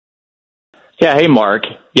Yeah, hey, Mark.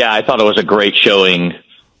 Yeah, I thought it was a great showing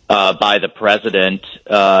by the president.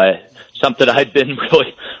 Something I'd been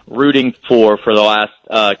really rooting for the last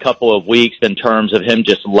couple of weeks in terms of him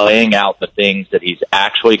just laying out the things that he's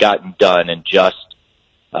actually gotten done in just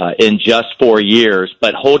 4 years,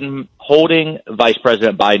 but holding Vice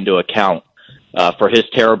President Biden to account for his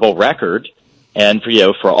terrible record and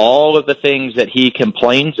for all of the things that he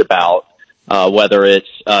complains about, whether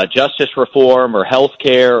it's justice reform or health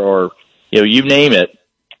care or you name it,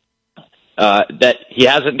 that he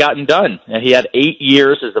hasn't gotten done. And he had 8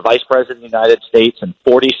 years as the Vice President of the United States and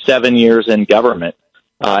 47 years in government.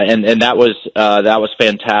 And that was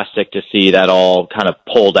fantastic to see that all kind of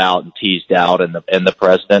pulled out and teased out, and the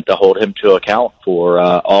president to hold him to account for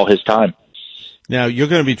all his time. Now, you're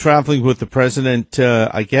going to be traveling with the president,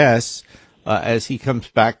 I guess, as he comes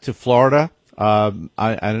back to Florida.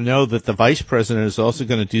 I know that the vice president is also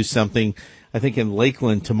going to do something, I think, in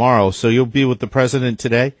Lakeland tomorrow. So you'll be with the president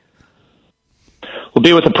today? We'll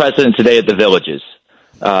be with the president today at the Villages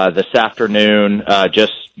this afternoon, over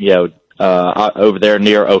there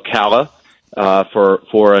near Ocala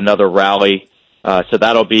for another rally. So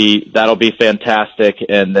that'll be fantastic.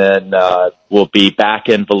 And then we'll be back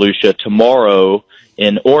in Volusia tomorrow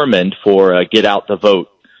in Ormond for a Get Out the Vote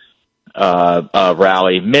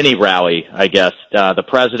mini rally, I guess. The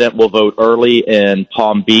president will vote early in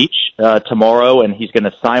Palm Beach tomorrow, and he's going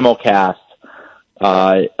to simulcast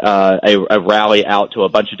a rally out to a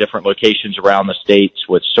bunch of different locations around the states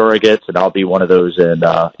with surrogates, and I'll be one of those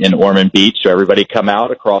in Ormond Beach. So everybody come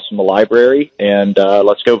out across from the library and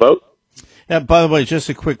let's go vote. Yeah, by the way, just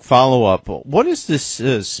a quick follow-up. What does this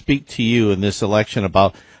speak to you in this election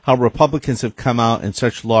about how Republicans have come out in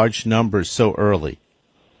such large numbers so early?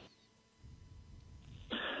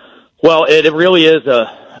 Well, it really is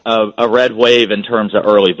a red wave in terms of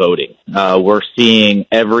early voting. We're seeing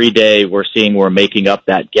every day, we're making up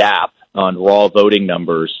that gap on raw voting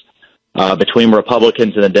numbers between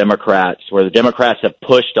Republicans and the Democrats, where the Democrats have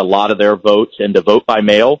pushed a lot of their votes into vote by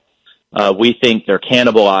mail. We think they're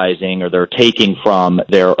cannibalizing or they're taking from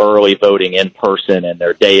their early voting in person and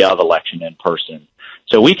their day of election in person.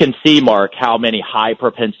 So we can see, Mark, how many high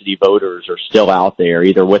propensity voters are still out there,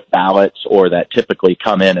 either with ballots or that typically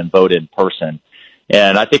come in and vote in person.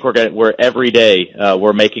 And I think we're every day,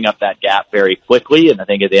 we're making up that gap very quickly. And I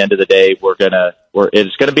think at the end of the day, it's going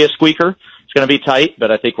to be a squeaker. It's going to be tight,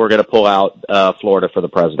 but I think we're going to pull out, Florida for the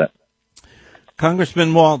president.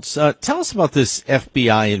 Congressman Waltz, tell us about this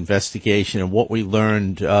FBI investigation and what we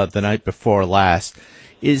learned, the night before last.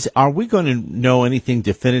 Are we going to know anything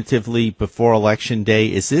definitively before Election Day?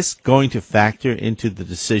 Is this going to factor into the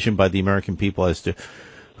decision by the American people as to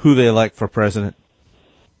who they elect for president?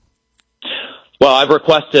 Well, I've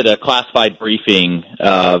requested a classified briefing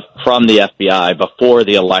from the FBI before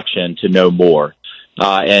the election to know more.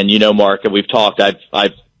 And Mark, and we've talked,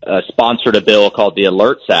 I've sponsored a bill called the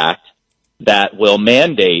Alerts Act that will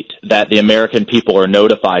mandate that the American people are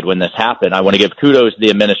notified when this happened. I want to give kudos to the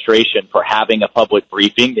administration for having a public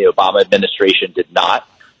briefing. The Obama administration did not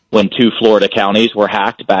when 2 Florida counties were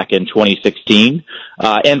hacked back in 2016,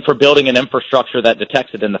 and for building an infrastructure that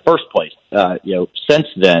detects it in the first place, since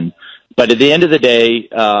then. But at the end of the day,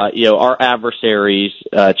 our adversaries,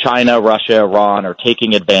 China, Russia, Iran, are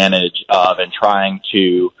taking advantage of and trying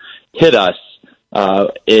to hit us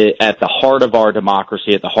at the heart of our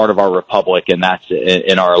democracy, at the heart of our republic, and that's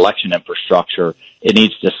in our election infrastructure. It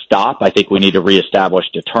needs to stop. I think we need to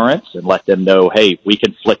reestablish deterrence and let them know, hey, we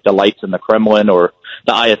can flick the lights in the Kremlin or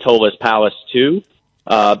the Ayatollah's palace too.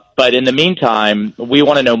 But in the meantime, we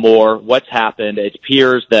want to know more. What's happened? It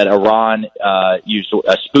appears that Iran used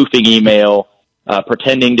a spoofing email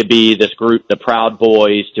pretending to be this group, the Proud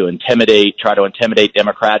Boys, to try to intimidate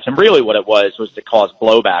Democrats. And really what it was to cause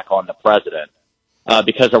blowback on the president.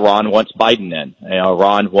 Because Iran wants Biden in.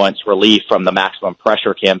 Iran wants relief from the maximum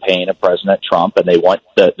pressure campaign of President Trump, and they want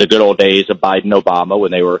the good old days of Biden-Obama when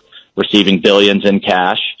they were receiving billions in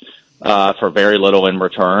cash for very little in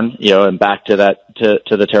return, and back to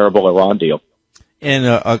the terrible Iran deal. And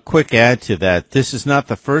a quick add to that, this is not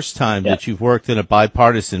the first time that you've worked in a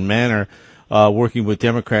bipartisan manner, working with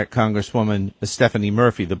Democrat Congresswoman Stephanie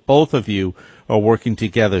Murphy. The both of you are working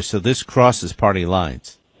together, so this crosses party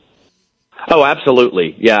lines. Oh,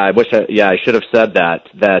 absolutely. Yeah, I should have said that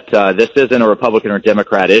this isn't a Republican or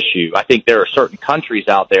Democrat issue. I think there are certain countries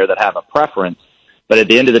out there that have a preference, but at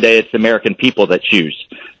the end of the day, it's the American people that choose.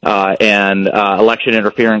 And election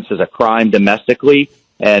interference is a crime domestically,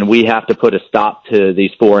 and we have to put a stop to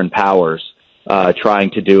these foreign powers.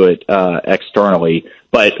 trying to do it externally.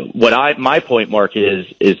 But my point, Mark,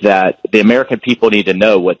 is that the American people need to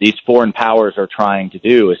know what these foreign powers are trying to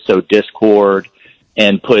do is sow discord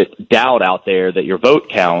and put doubt out there that your vote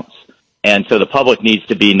counts. And so the public needs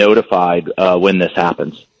to be notified when this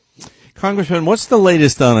happens. Congressman, what's the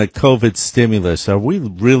latest on a COVID stimulus? Are we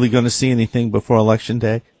really going to see anything before Election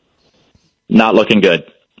Day? Not looking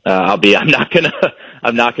good. I'm not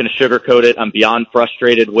gonna sugarcoat it. I'm beyond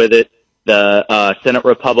frustrated with it. The Senate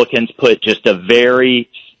Republicans put just a very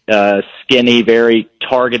skinny, very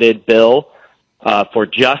targeted bill for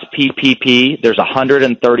just PPP. There's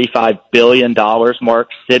 $135 billion, Mark,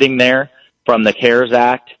 sitting there from the CARES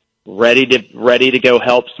Act, ready to go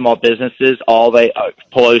help small businesses. All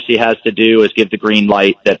Pelosi has to do is give the green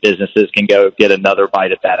light that businesses can go get another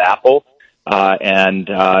bite at that apple. And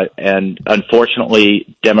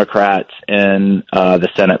unfortunately, Democrats in the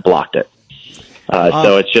Senate blocked it.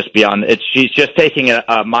 So it's just beyond. She's just taking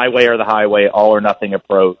a my way or the highway, all or nothing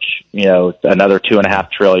approach. Another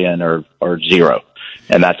 $2.5 trillion or zero,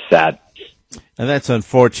 and that's sad. And that's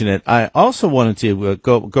unfortunate. I also wanted to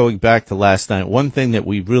going back to last night. One thing that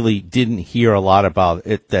we really didn't hear a lot about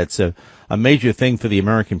it. That's a major thing for the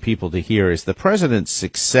American people to hear is the president's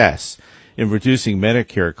success in reducing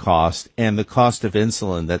Medicare costs and the cost of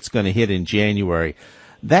insulin that's going to hit in January.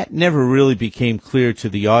 That never really became clear to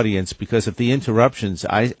the audience because of the interruptions,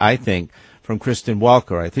 I think, from Kristen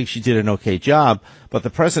Welker. I think she did an okay job, but the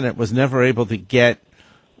president was never able to get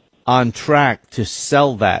on track to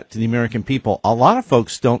sell that to the American people. A lot of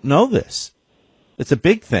folks don't know this. It's a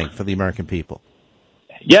big thing for the American people.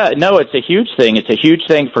 Yeah, no, it's a huge thing. It's a huge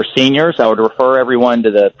thing for seniors. I would refer everyone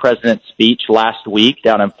to the president's speech last week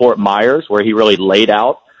down in Fort Myers, where he really laid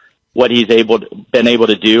out what he's been able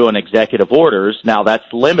to do on executive orders. Now, that's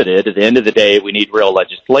limited. At the end of the day, we need real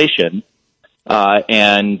legislation. I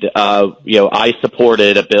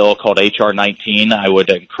supported a bill called H.R. 19. I would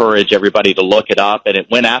encourage everybody to look it up. And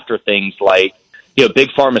it went after things like, big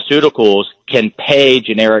pharmaceuticals can pay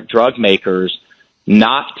generic drug makers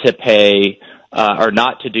not to pay or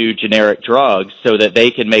not to do generic drugs so that they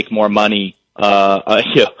can make more money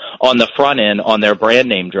on the front end on their brand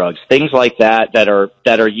name drugs. Things like that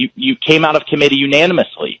you came out of committee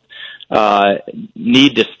unanimously.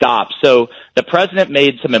 Need to stop. So the president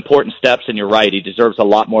made some important steps, and you're right, he deserves a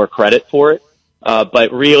lot more credit for it.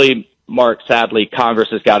 But really, Mark, sadly, Congress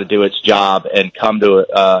has got to do its job and come to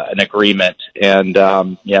an agreement, and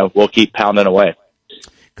we'll keep pounding away.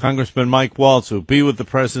 Congressman Mike Waltz will be with the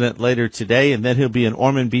president later today, and then he'll be in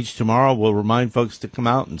Boynton Beach tomorrow. We'll remind folks to come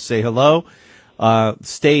out and say hello.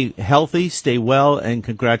 Stay healthy, stay well, and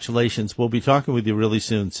congratulations. We'll be talking with you really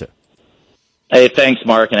soon, sir. Hey, thanks,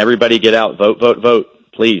 Mark, and everybody get out. Vote, vote, vote,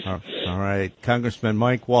 please. All right. Congressman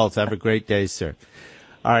Mike Waltz, have a great day, sir.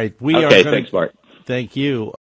 All right. Thanks, Mark. Thank you.